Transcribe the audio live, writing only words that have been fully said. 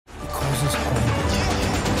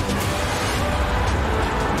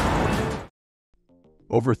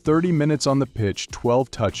Over 30 minutes on the pitch,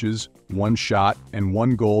 12 touches, 1 shot, and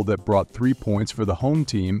 1 goal that brought 3 points for the home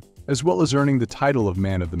team, as well as earning the title of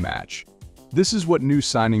Man of the Match. This is what new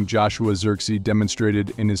signing Joshua Zirkzee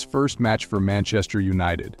demonstrated in his first match for Manchester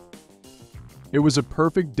United. It was a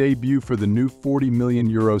perfect debut for the new €40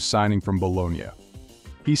 million signing from Bologna.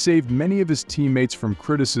 He saved many of his teammates from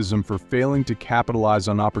criticism for failing to capitalize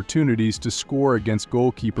on opportunities to score against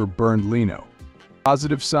goalkeeper Bernd Leno.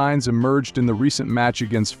 Positive signs emerged in the recent match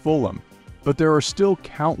against Fulham, but there are still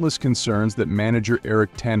countless concerns that manager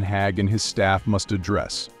Erik ten Hag and his staff must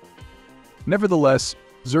address. Nevertheless,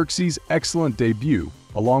 Zirkzee's excellent debut,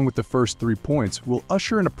 along with the first 3 points, will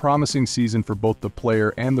usher in a promising season for both the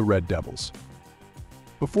player and the Red Devils.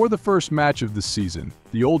 Before the first match of the season,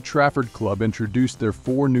 the Old Trafford club introduced their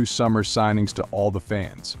 4 new summer signings to all the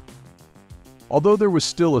fans. Although there was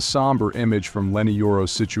still a somber image from Leny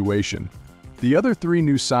Yoro's situation, the other 3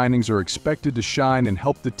 new signings are expected to shine and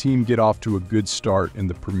help the team get off to a good start in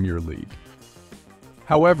the Premier League.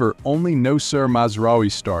 However, only Noussair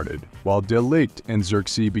Mazraoui started, while De Ligt and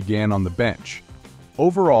Zirkzee began on the bench.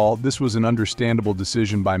 Overall, this was an understandable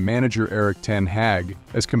decision by manager Erik ten Hag.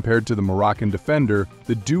 As compared to the Moroccan defender,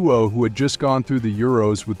 the duo who had just gone through the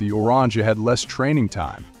Euros with the Orange had less training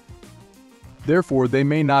time. Therefore, they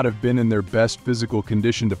may not have been in their best physical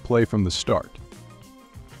condition to play from the start.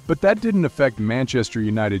 But that didn't affect Manchester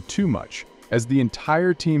United too much, as the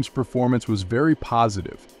entire team's performance was very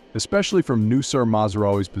positive, especially from Noussair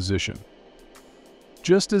Mazraoui's position.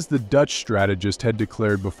 Just as the Dutch strategist had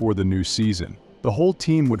declared before the new season, the whole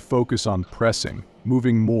team would focus on pressing,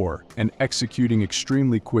 moving more, and executing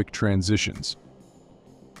extremely quick transitions.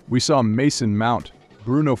 We saw Mason Mount,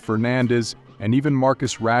 Bruno Fernandes, and even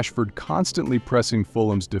Marcus Rashford constantly pressing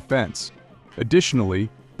Fulham's defense. Additionally,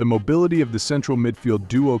 the mobility of the central midfield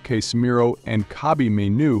duo Casemiro and Kobbie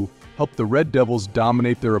Mainoo helped the Red Devils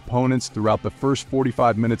dominate their opponents throughout the first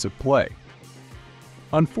 45 minutes of play.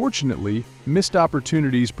 Unfortunately, missed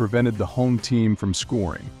opportunities prevented the home team from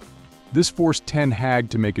scoring. This forced ten Hag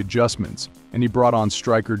to make adjustments, and he brought on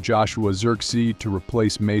striker Joshua Zirkzee to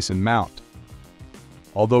replace Mason Mount.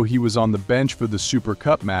 Although he was on the bench for the Super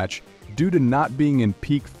Cup match, due to not being in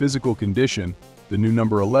peak physical condition, the new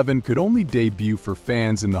number 11 could only debut for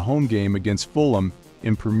fans in the home game against Fulham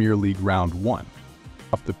in Premier League Round 1.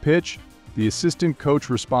 Off the pitch, the assistant coach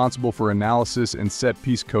responsible for analysis and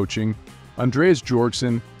set-piece coaching, Andreas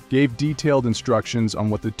Jorgensen, gave detailed instructions on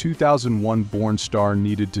what the 2001-born star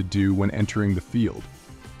needed to do when entering the field.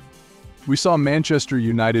 We saw Manchester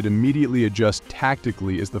United immediately adjust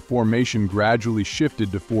tactically as the formation gradually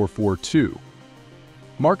shifted to 4-4-2.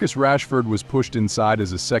 Marcus Rashford was pushed inside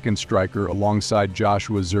as a second striker alongside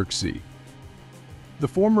Joshua Zirkzee. The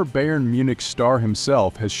former Bayern Munich star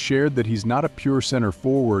himself has shared that he's not a pure center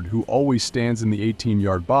forward who always stands in the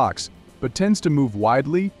 18-yard box, but tends to move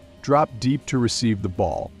widely, drop deep to receive the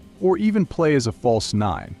ball, or even play as a false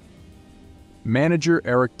 9. Manager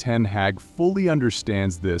Erik ten Hag fully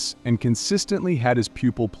understands this and consistently had his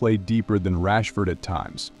pupil play deeper than Rashford at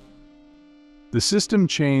times. The system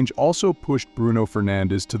change also pushed Bruno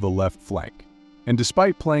Fernandes to the left flank, and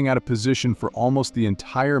despite playing out of position for almost the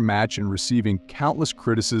entire match and receiving countless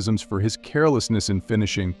criticisms for his carelessness in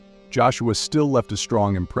finishing, Joshua still left a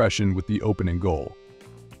strong impression with the opening goal.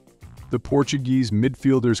 The Portuguese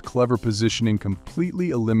midfielder's clever positioning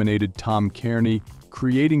completely eliminated Tom Kearney,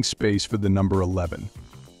 creating space for the number 11.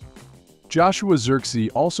 Joshua Zirkzee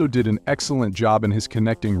also did an excellent job in his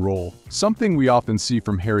connecting role, something we often see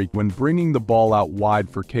from Harry when bringing the ball out wide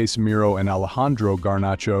for Casemiro and Alejandro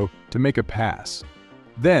Garnacho to make a pass.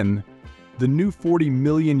 Then, the new €40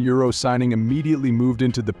 million signing immediately moved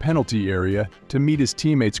into the penalty area to meet his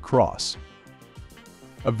teammate's cross.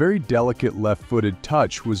 A very delicate left-footed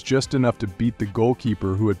touch was just enough to beat the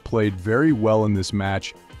goalkeeper who had played very well in this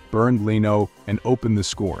match, Bernd Leno, and open the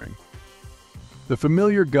scoring. The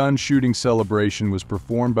familiar gun shooting celebration was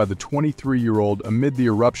performed by the 23-year-old amid the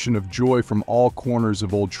eruption of joy from all corners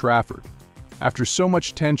of Old Trafford. After so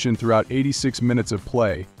much tension throughout 86 minutes of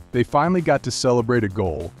play, they finally got to celebrate a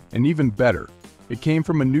goal, and even better, it came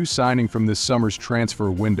from a new signing from this summer's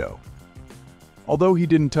transfer window. Although he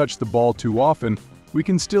didn't touch the ball too often, we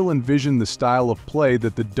can still envision the style of play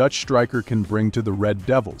that the Dutch striker can bring to the Red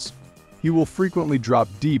Devils. He will frequently drop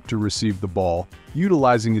deep to receive the ball,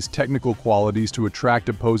 utilizing his technical qualities to attract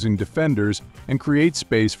opposing defenders and create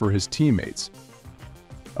space for his teammates.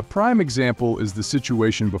 A prime example is the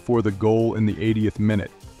situation before the goal in the 80th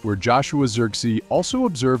minute, where Joshua Zirkzee also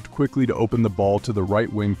observed quickly to open the ball to the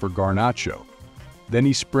right wing for Garnacho. Then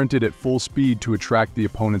he sprinted at full speed to attract the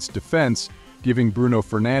opponent's defense, giving Bruno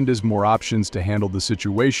Fernandes more options to handle the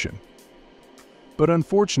situation. But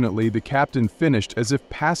unfortunately, the captain finished as if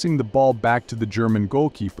passing the ball back to the German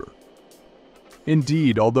goalkeeper.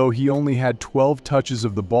 Indeed, although he only had 12 touches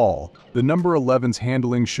of the ball, the number 11's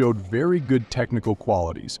handling showed very good technical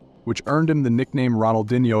qualities, which earned him the nickname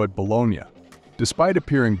Ronaldinho at Bologna. Despite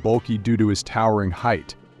appearing bulky due to his towering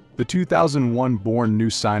height, the 2001-born new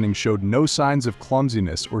signing showed no signs of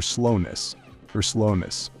clumsiness or slowness.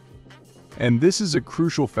 And this is a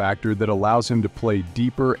crucial factor that allows him to play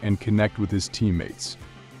deeper and connect with his teammates.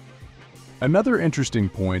 Another interesting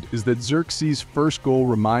point is that Zirkzee's first goal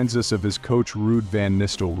reminds us of his coach Ruud van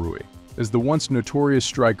Nistelrooy, as the once notorious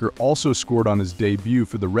striker also scored on his debut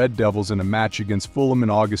for the Red Devils in a match against Fulham in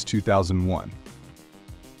August 2001.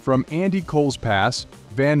 From Andy Cole's pass,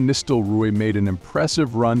 Van Nistelrooy made an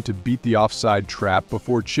impressive run to beat the offside trap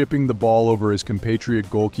before chipping the ball over his compatriot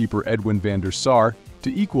goalkeeper Edwin van der Sar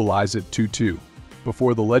to equalize at 2-2,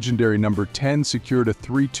 before the legendary number 10 secured a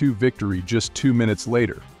 3-2 victory just 2 minutes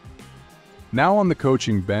later. Now on the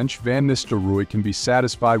coaching bench, Van Nistelrooy can be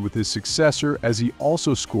satisfied with his successor as he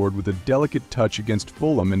also scored with a delicate touch against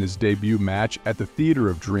Fulham in his debut match at the Theatre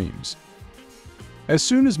of Dreams. As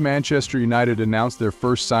soon as Manchester United announced their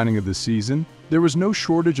first signing of the season, there was no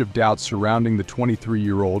shortage of doubts surrounding the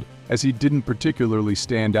 23-year-old, as he didn't particularly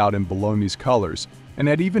stand out in Bologna's colors, and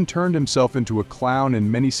had even turned himself into a clown in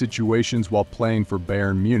many situations while playing for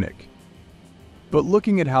Bayern Munich. But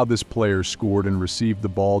looking at how this player scored and received the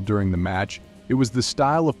ball during the match, it was the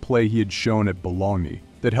style of play he had shown at Bologna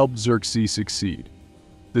that helped Zirkzee succeed.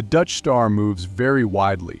 The Dutch star moves very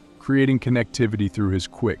widely, creating connectivity through his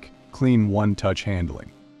quick, clean one-touch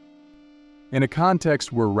handling. In a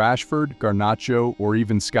context where Rashford, Garnacho, or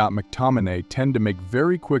even Scott McTominay tend to make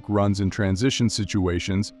very quick runs in transition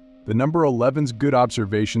situations, the number 11's good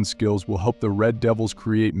observation skills will help the Red Devils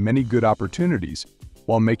create many good opportunities,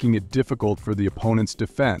 while making it difficult for the opponent's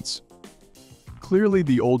defense. Clearly,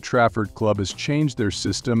 the Old Trafford club has changed their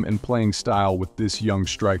system and playing style with this young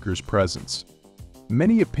striker's presence.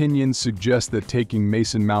 Many opinions suggest that taking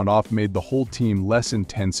Mason Mount off made the whole team less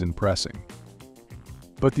intense in pressing.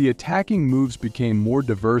 But the attacking moves became more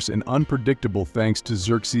diverse and unpredictable thanks to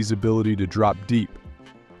Zirkzee's ability to drop deep.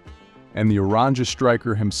 And the Oranje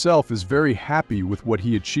striker himself is very happy with what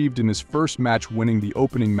he achieved in his first match. Winning the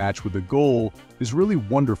opening match with a goal is really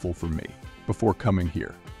wonderful for me before coming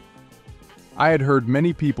here. I had heard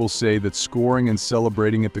many people say that scoring and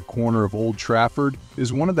celebrating at the corner of Old Trafford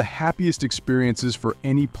is one of the happiest experiences for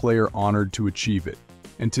any player honored to achieve it,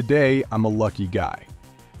 and today I'm a lucky guy.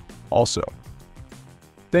 Also,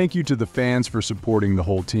 thank you to the fans for supporting the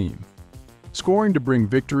whole team. Scoring to bring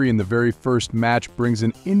victory in the very first match brings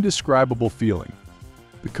an indescribable feeling.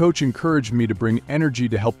 The coach encouraged me to bring energy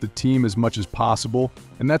to help the team as much as possible,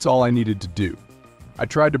 and that's all I needed to do. I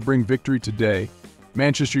tried to bring victory today.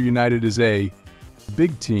 Manchester United is a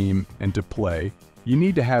big team, and to play, you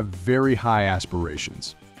need to have very high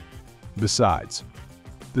aspirations. Besides,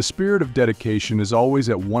 the spirit of dedication is always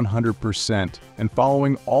at 100% and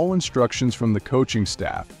following all instructions from the coaching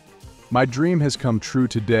staff. My dream has come true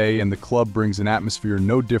today, and the club brings an atmosphere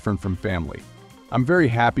no different from family. I'm very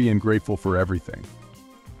happy and grateful for everything.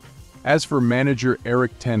 As for manager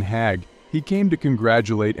Erik ten Hag, he came to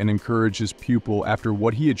congratulate and encourage his pupil after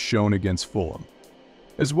what he had shown against Fulham.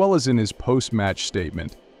 As well as in his post-match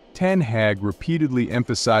statement, Ten Hag repeatedly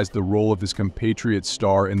emphasized the role of his compatriot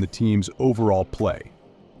star in the team's overall play.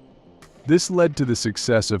 This led to the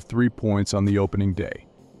success of 3 points on the opening day.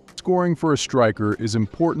 Scoring for a striker is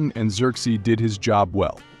important, and Zirkzee did his job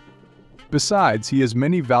well. Besides, he has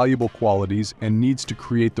many valuable qualities and needs to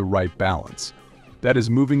create the right balance. That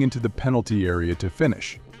is moving into the penalty area to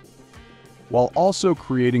finish, while also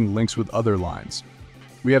creating links with other lines.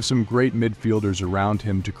 We have some great midfielders around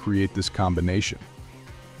him to create this combination.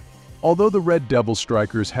 Although the Red Devil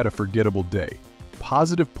strikers had a forgettable day,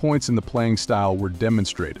 positive points in the playing style were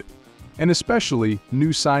demonstrated. And especially,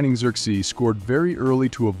 new signing Zirkzee scored very early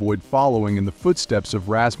to avoid following in the footsteps of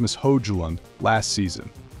Rasmus Højlund last season.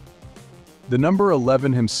 The number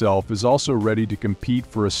 11 himself is also ready to compete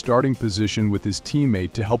for a starting position with his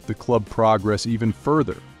teammate to help the club progress even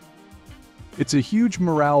further. It's a huge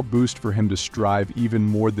morale boost for him to strive even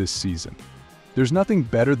more this season. There's nothing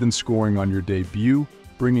better than scoring on your debut,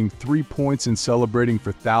 bringing 3 points and celebrating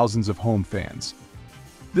for thousands of home fans.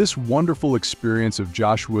 This wonderful experience of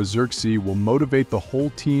Joshua Zirkzee will motivate the whole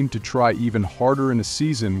team to try even harder in a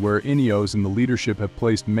season where Ineos and the leadership have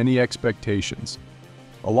placed many expectations.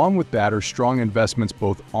 Along with that are strong investments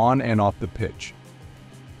both on and off the pitch.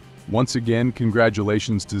 Once again,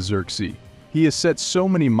 congratulations to Zirkzee. He has set so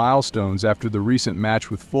many milestones after the recent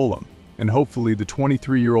match with Fulham, And hopefully the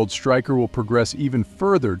 23-year-old striker will progress even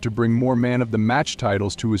further to bring more Man of the Match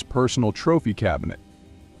titles to his personal trophy cabinet.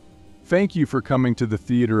 Thank you for coming to the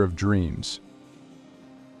Theater of Dreams.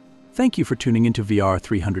 Thank you for tuning into VR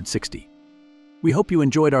 360. We hope you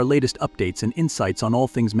enjoyed our latest updates and insights on all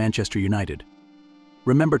things Manchester United.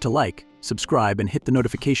 Remember to like, subscribe, and hit the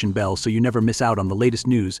notification bell so you never miss out on the latest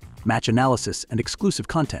news, match analysis, and exclusive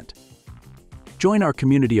content. Join our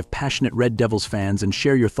community of passionate Red Devils fans and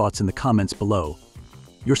share your thoughts in the comments below.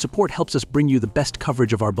 Your support helps us bring you the best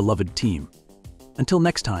coverage of our beloved team. Until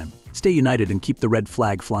next time, stay united and keep the red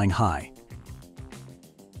flag flying high.